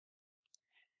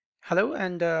Hello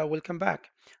and welcome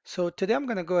back. So today I'm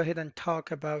going to go ahead and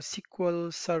talk about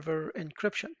SQL Server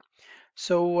Encryption.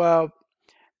 So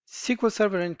SQL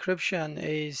Server encryption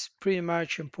is pretty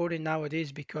much important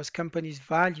nowadays because companies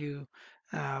value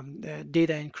the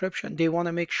data encryption. They want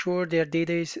to make sure their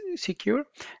data is secure.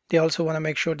 They also want to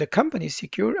make sure the company is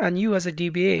secure. And you, as a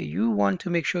DBA, you want to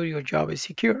make sure your job is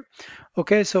secure.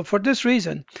 Okay, so for this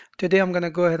reason, today I'm going to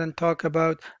go ahead and talk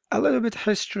about a little bit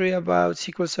history about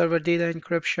SQL Server data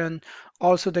encryption,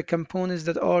 also the components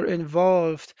that are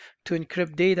involved to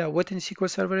encrypt data within SQL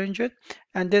Server Engine,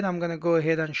 and then I'm going to go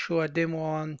ahead and show a demo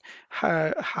on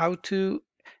how to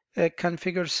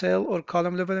configure cell or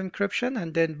column level encryption,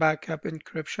 and then backup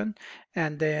encryption,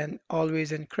 and then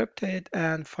always encrypted,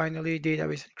 and finally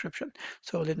database encryption.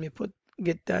 So let me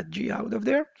get that G out of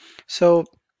there. So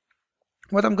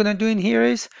what I'm going to do in here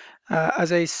is,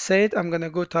 as I said, I'm going to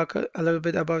go talk a little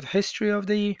bit about history of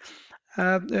the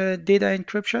data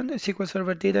encryption, SQL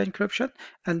Server data encryption,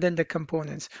 and then the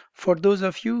components. For those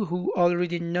of you who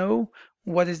already know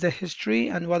what is the history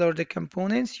and what are the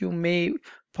components, you may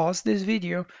pause this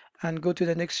video and go to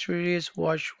the next series,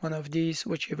 watch one of these,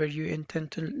 whichever you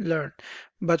intend to learn.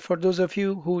 But for those of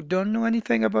you who don't know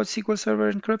anything about SQL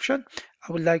Server encryption,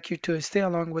 I would like you to stay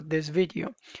along with this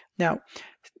video. Now,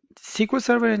 SQL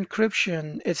Server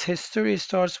encryption, its history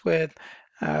starts with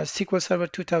SQL Server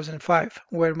 2005,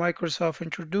 where Microsoft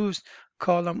introduced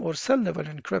column or cell level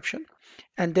encryption.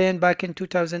 And then back in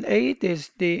 2008,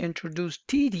 they introduced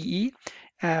TDE,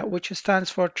 which stands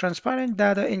for Transparent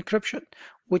Data Encryption.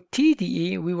 With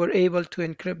TDE, we were able to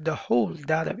encrypt the whole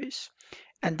database.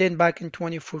 And then back in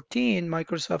 2014,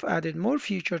 Microsoft added more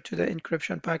feature to the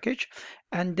encryption package,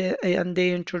 and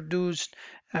they introduced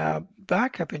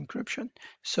backup encryption.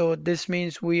 So this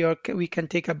means we can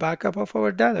take a backup of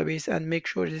our database and make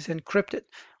sure it is encrypted.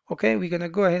 Okay, we're gonna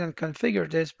go ahead and configure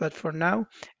this, but for now,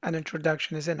 an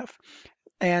introduction is enough.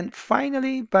 And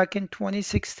finally, back in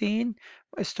 2016,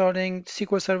 starting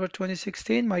SQL Server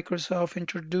 2016, Microsoft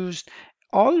introduced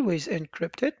Always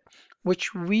Encrypted,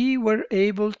 which we were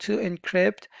able to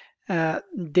encrypt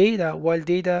data while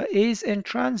data is in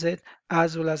transit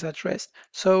as well as at rest.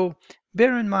 So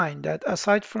bear in mind that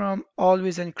aside from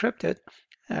Always Encrypted,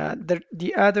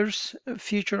 the others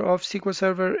feature of SQL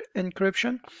Server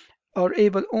encryption are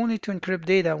able only to encrypt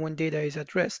data when data is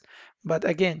at rest. But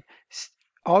again,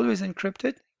 Always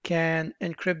Encrypted can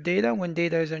encrypt data when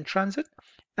data is in transit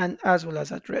and as well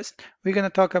as at rest. We're going to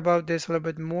talk about this a little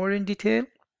bit more in detail,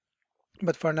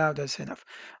 but for now, that's enough.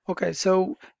 Okay,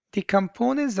 so the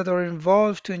components that are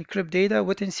involved to encrypt data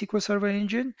within SQL Server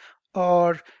Engine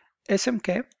are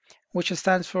SMK, which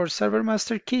stands for Server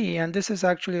Master Key, and this is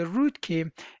actually a root key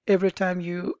every time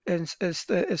you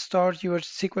start your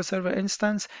SQL Server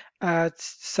instance,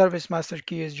 Service Master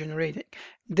Key is generated.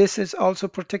 This is also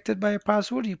protected by a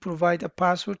password. You provide a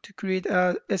password to create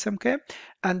a SMK,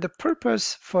 and the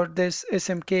purpose for this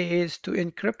SMK is to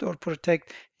encrypt or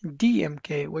protect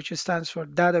DMK, which stands for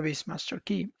Database Master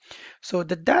Key. So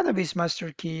the Database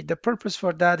Master Key, the purpose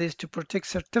for that is to protect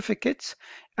certificates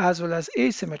as well as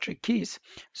asymmetric keys.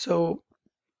 So,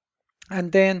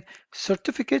 and then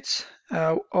certificates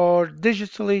are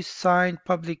digitally signed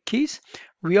public keys.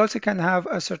 We also can have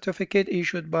a certificate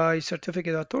issued by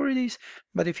certificate authorities,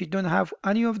 but if you don't have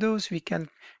any of those, we can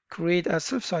create a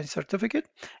self-signed certificate.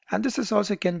 And this is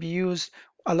also can be used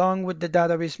along with the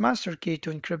database master key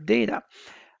to encrypt data.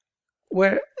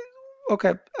 Where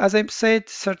Okay, as I said,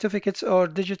 certificates are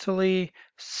digitally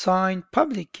signed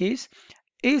public keys.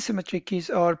 Asymmetric keys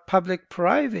are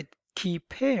public-private key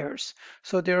pairs.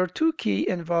 So there are two key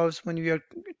involved when we are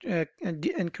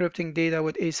encrypting data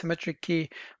with asymmetric key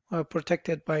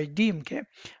protected by DMK.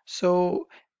 So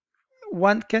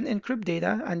one can encrypt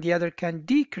data and the other can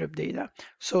decrypt data.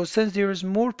 So since there is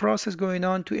more process going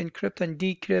on to encrypt and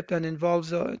decrypt and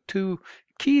involves two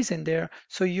keys in there,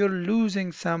 so you're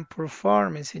losing some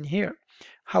performance in here.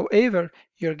 However,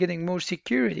 you're getting more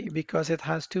security because it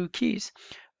has two keys.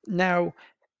 Now,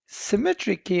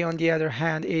 symmetric key, on the other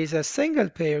hand, is a single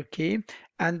pair key,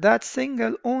 and that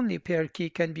single only pair key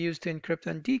can be used to encrypt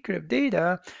and decrypt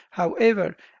data.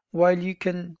 However, while you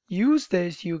can use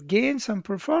this, you gain some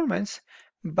performance,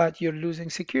 but you're losing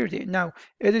security. Now,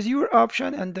 it is your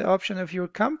option and the option of your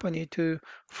company to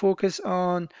focus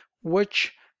on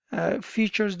which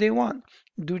features they want.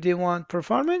 Do they want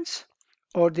performance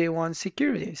or they want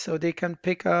security? So they can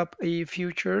pick up a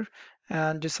feature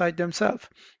and decide themselves.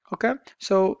 Okay,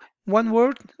 so one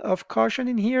word of caution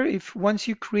in here, if once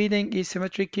you're creating a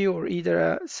symmetric key or either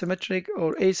a symmetric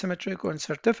or asymmetric or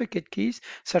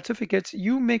certificates,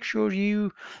 you make sure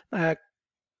you uh,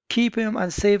 keep them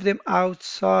and save them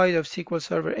outside of SQL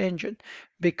Server Engine,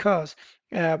 because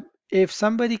uh, if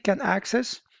somebody can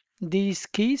access these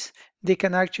keys, they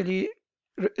can actually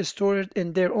store it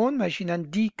in their own machine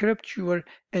and decrypt your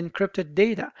encrypted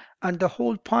data, and the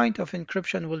whole point of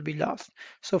encryption will be lost.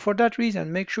 So for that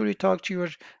reason, make sure you talk to your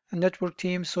network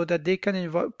team so that they can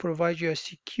provide you a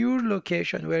secure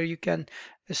location where you can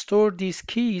store these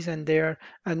keys in there,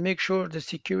 and make sure the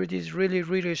security is really,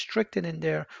 really restricted in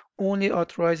there. Only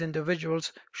authorized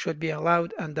individuals should be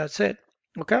allowed, and that's it.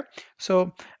 Okay,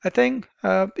 so I think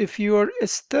if you're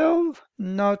still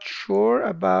not sure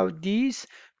about these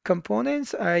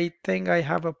components, I think I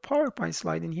have a PowerPoint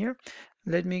slide in here.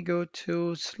 Let me go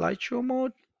to slideshow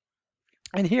mode.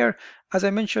 And here, as I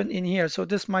mentioned in here, so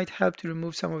this might help to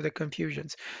remove some of the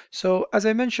confusions. So as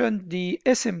I mentioned, the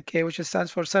SMK, which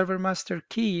stands for Server Master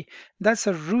Key, that's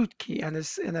a root key, and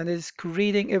it is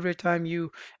creating every time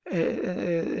you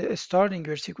starting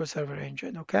your SQL Server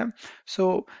engine. Okay,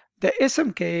 so the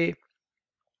SMK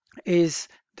is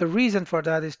the reason for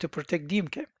that is to protect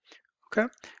DMK. Okay,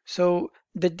 so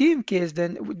the DMK is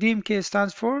then DMK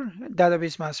stands for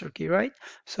database master key, right?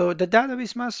 So the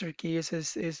database master key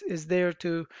is there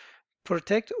to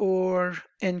protect or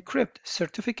encrypt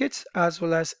certificates as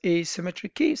well as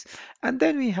asymmetric keys. And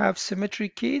then we have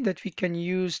symmetric key that we can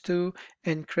use to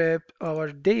encrypt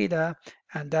our data,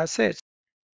 and that's it.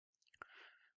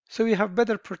 So we have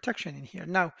better protection in here.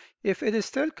 Now, if it is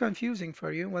still confusing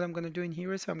for you, what I'm going to do in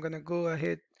here is I'm going to go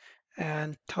ahead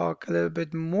and talk a little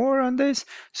bit more on this.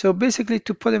 So basically,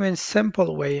 to put them in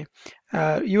simple way,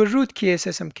 your root key is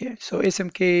SMK. So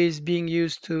SMK is being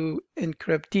used to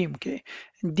encrypt DMK.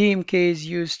 DMK is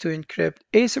used to encrypt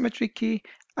asymmetric key,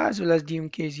 as well as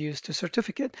DMK is used to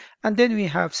certificate. And then we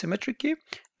have symmetric key,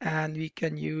 and we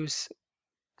can use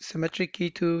symmetric key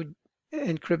to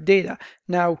encrypt data.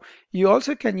 Now, you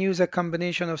also can use a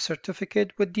combination of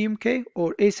certificate with DMK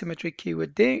or asymmetric key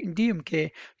with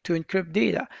DMK to encrypt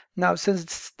data. Now,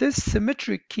 since this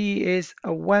symmetric key is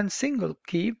a one single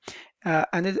key,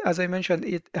 and as I mentioned,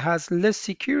 it has less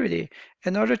security.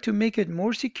 In order to make it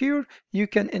more secure, you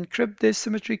can encrypt this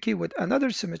symmetric key with another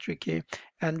symmetric key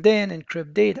and then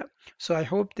encrypt data. So I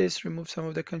hope this removes some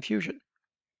of the confusion.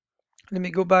 Let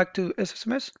me go back to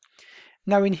SSMS.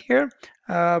 Now in here,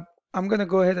 I'm going to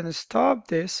go ahead and stop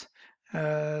this.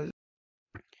 Uh,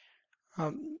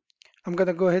 um, I'm going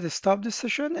to go ahead and stop this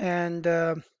session,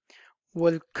 and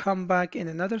we'll come back in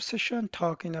another session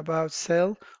talking about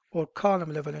cell or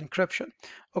column level encryption.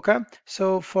 Okay,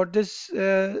 so for this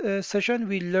session,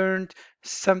 we learned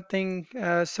some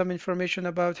information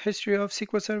about history of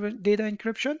SQL Server data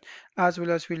encryption, as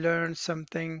well as we learned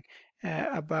something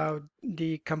about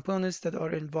the components that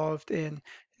are involved in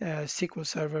SQL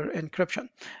Server encryption.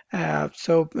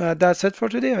 That's it for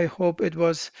today. I hope it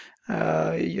was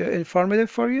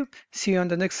informative for you. See you on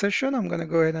the next session. I'm going to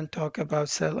go ahead and talk about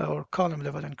cell or column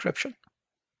level encryption.